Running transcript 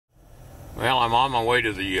Well, I'm on my way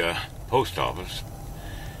to the post office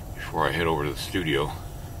before I head over to the studio.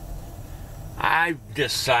 I've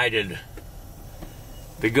decided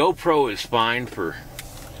the GoPro is fine for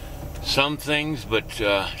some things, but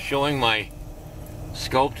showing my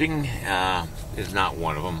sculpting is not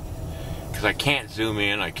one of them, because I can't zoom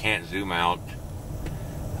in, I can't zoom out,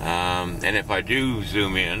 and if I do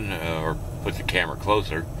zoom in or put the camera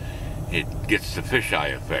closer, it gets the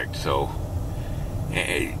fisheye effect. So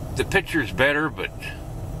the picture's better, but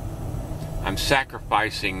I'm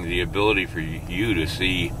sacrificing the ability for you to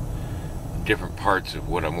see different parts of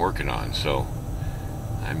what I'm working on. So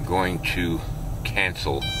I'm going to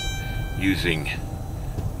cancel using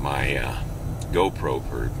my GoPro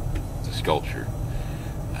for the sculpture.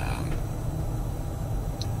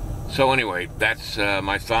 So anyway, that's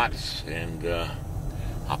my thoughts, and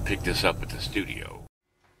I'll pick this up at the studio.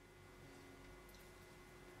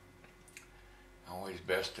 Always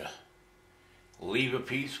best to leave a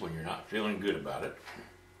piece when you're not feeling good about it,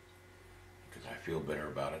 because I feel better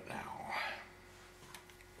about it now.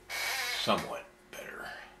 Somewhat better.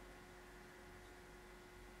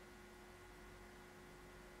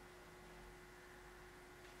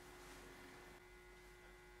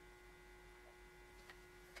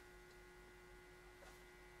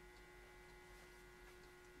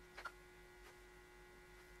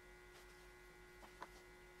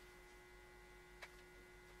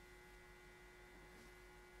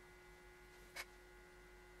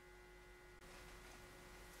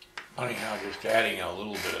 Funny how just adding a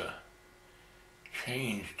little bit of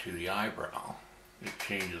change to the eyebrow, it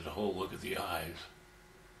changes the whole look of the eyes.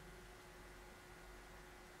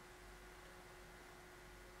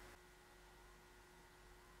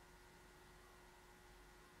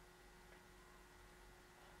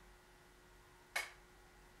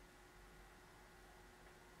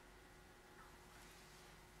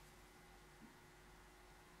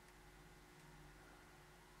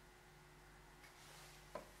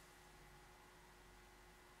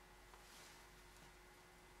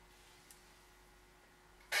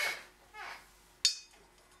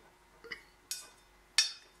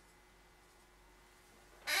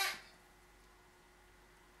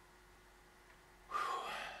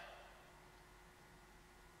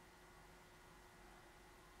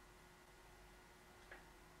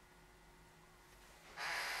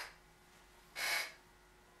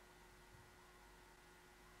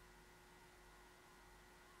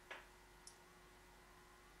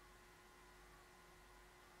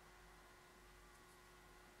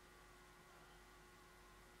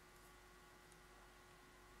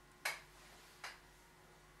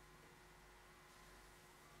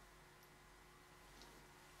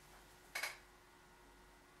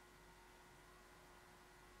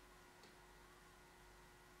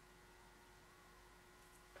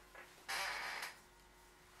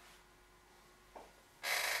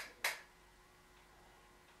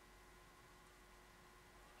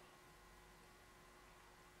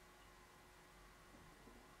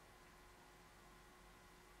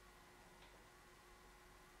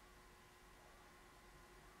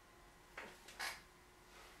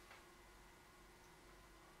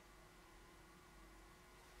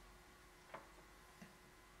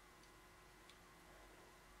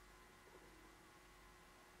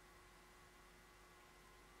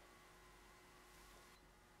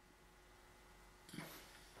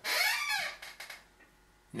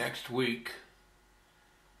 Next week,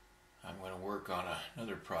 I'm going to work on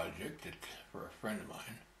another project for a friend of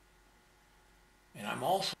mine. And I'm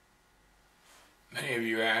also, many of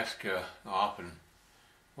you ask often,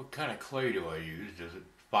 what kind of clay do I use? Does it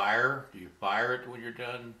fire? Do you fire it when you're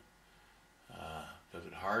done? Does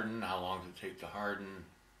it harden? How long does it take to harden?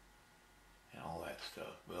 And all that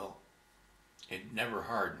stuff. Well, it never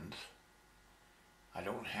hardens. I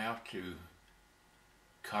don't have to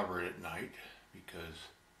cover it at night because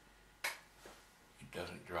it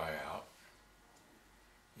doesn't dry out.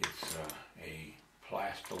 It's a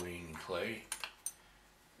plastiline clay,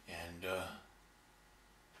 and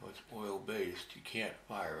so it's oil based. You can't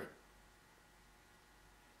fire it.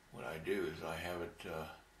 What I do is I have it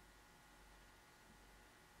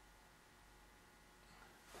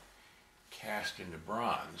cast into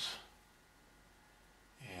bronze,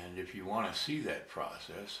 and if you want to see that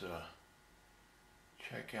process,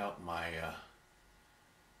 check out my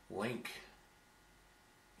link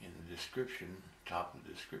in the description, top of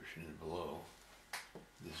the description and below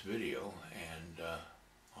this video, and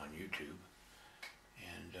on YouTube.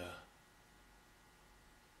 And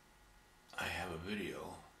I have a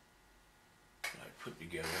video that I put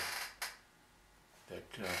together that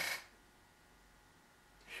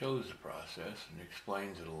shows the process and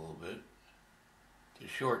explains it a little bit. a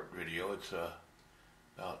short video. It's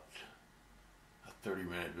about a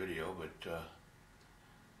 30-minute video, but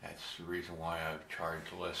that's the reason why I've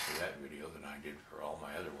charged less for that video than I did for all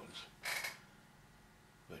my other ones.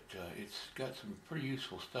 But it's got some pretty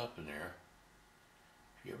useful stuff in there.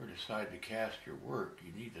 If you ever decide to cast your work,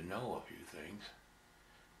 you need to know a few things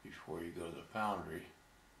before you go to the foundry,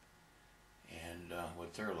 and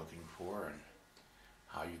what they're looking for, and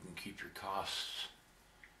how you can keep your costs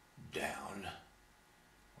down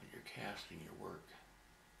when you're casting your work.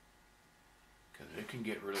 Because it can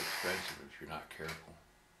get really expensive if you're not careful.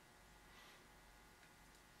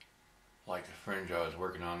 Like the fringe I was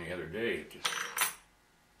working on the other day,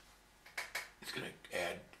 it's going to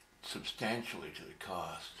add substantially to the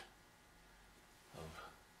cost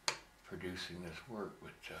of producing this work,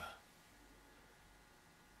 but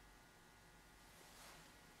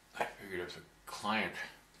I figured if a client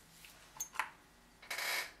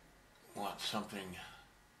wants something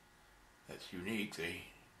that's unique, they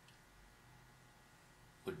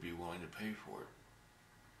would be willing to pay for it.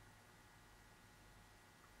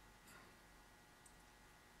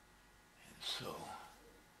 And so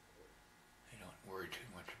I don't worry too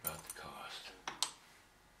much about the cost,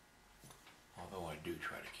 although I do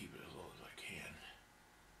try to keep it as low as I can.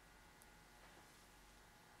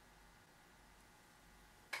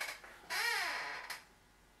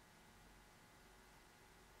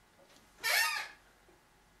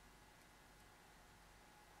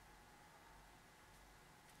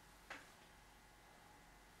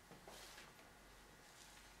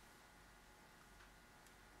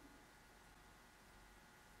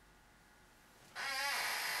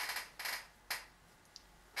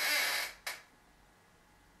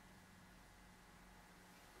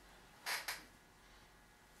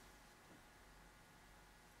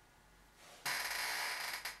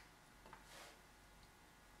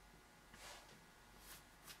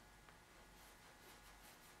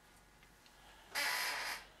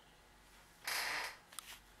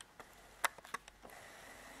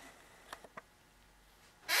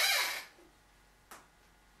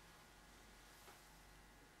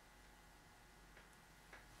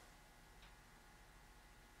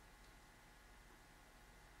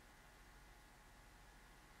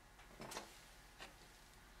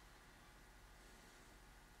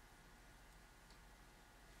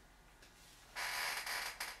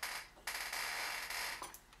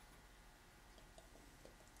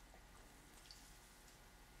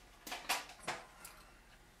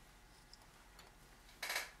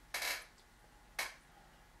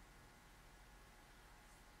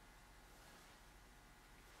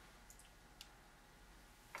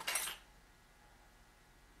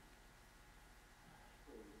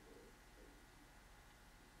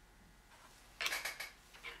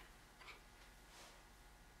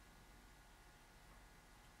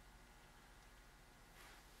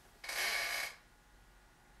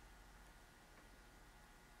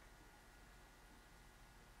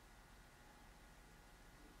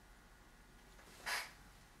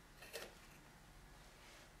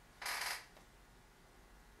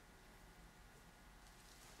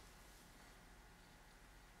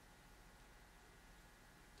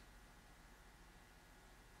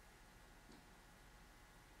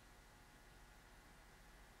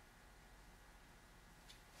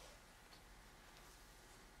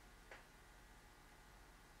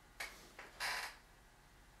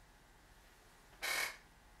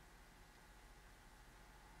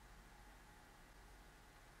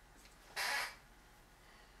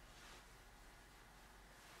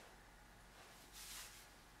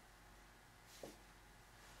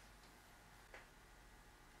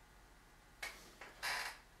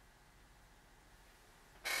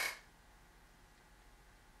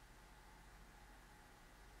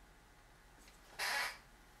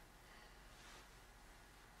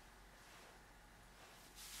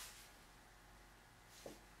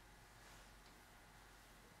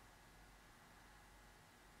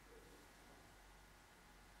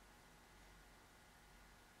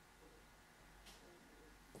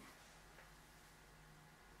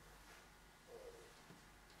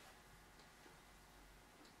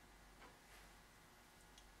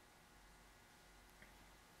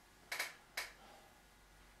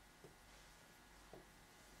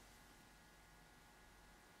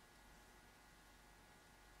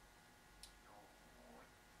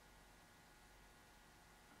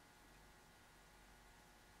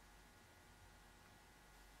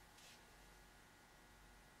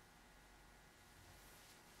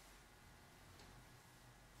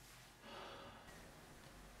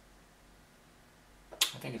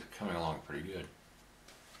 I think it's coming along pretty good.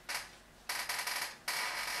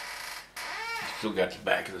 It's Still got the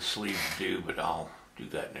back of the sleeve to do, but I'll do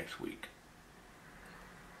that next week.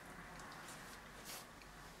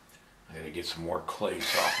 I gotta get some more clay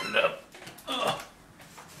softened up. Ugh.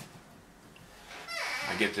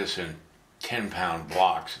 I get this in 10-pound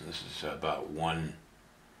blocks, and this is about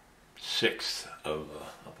 1/6 of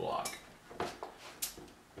a block. But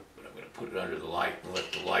I'm going to put it under the light and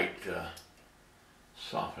let the light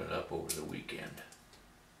soften it up over the weekend.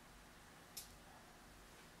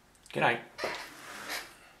 Good night.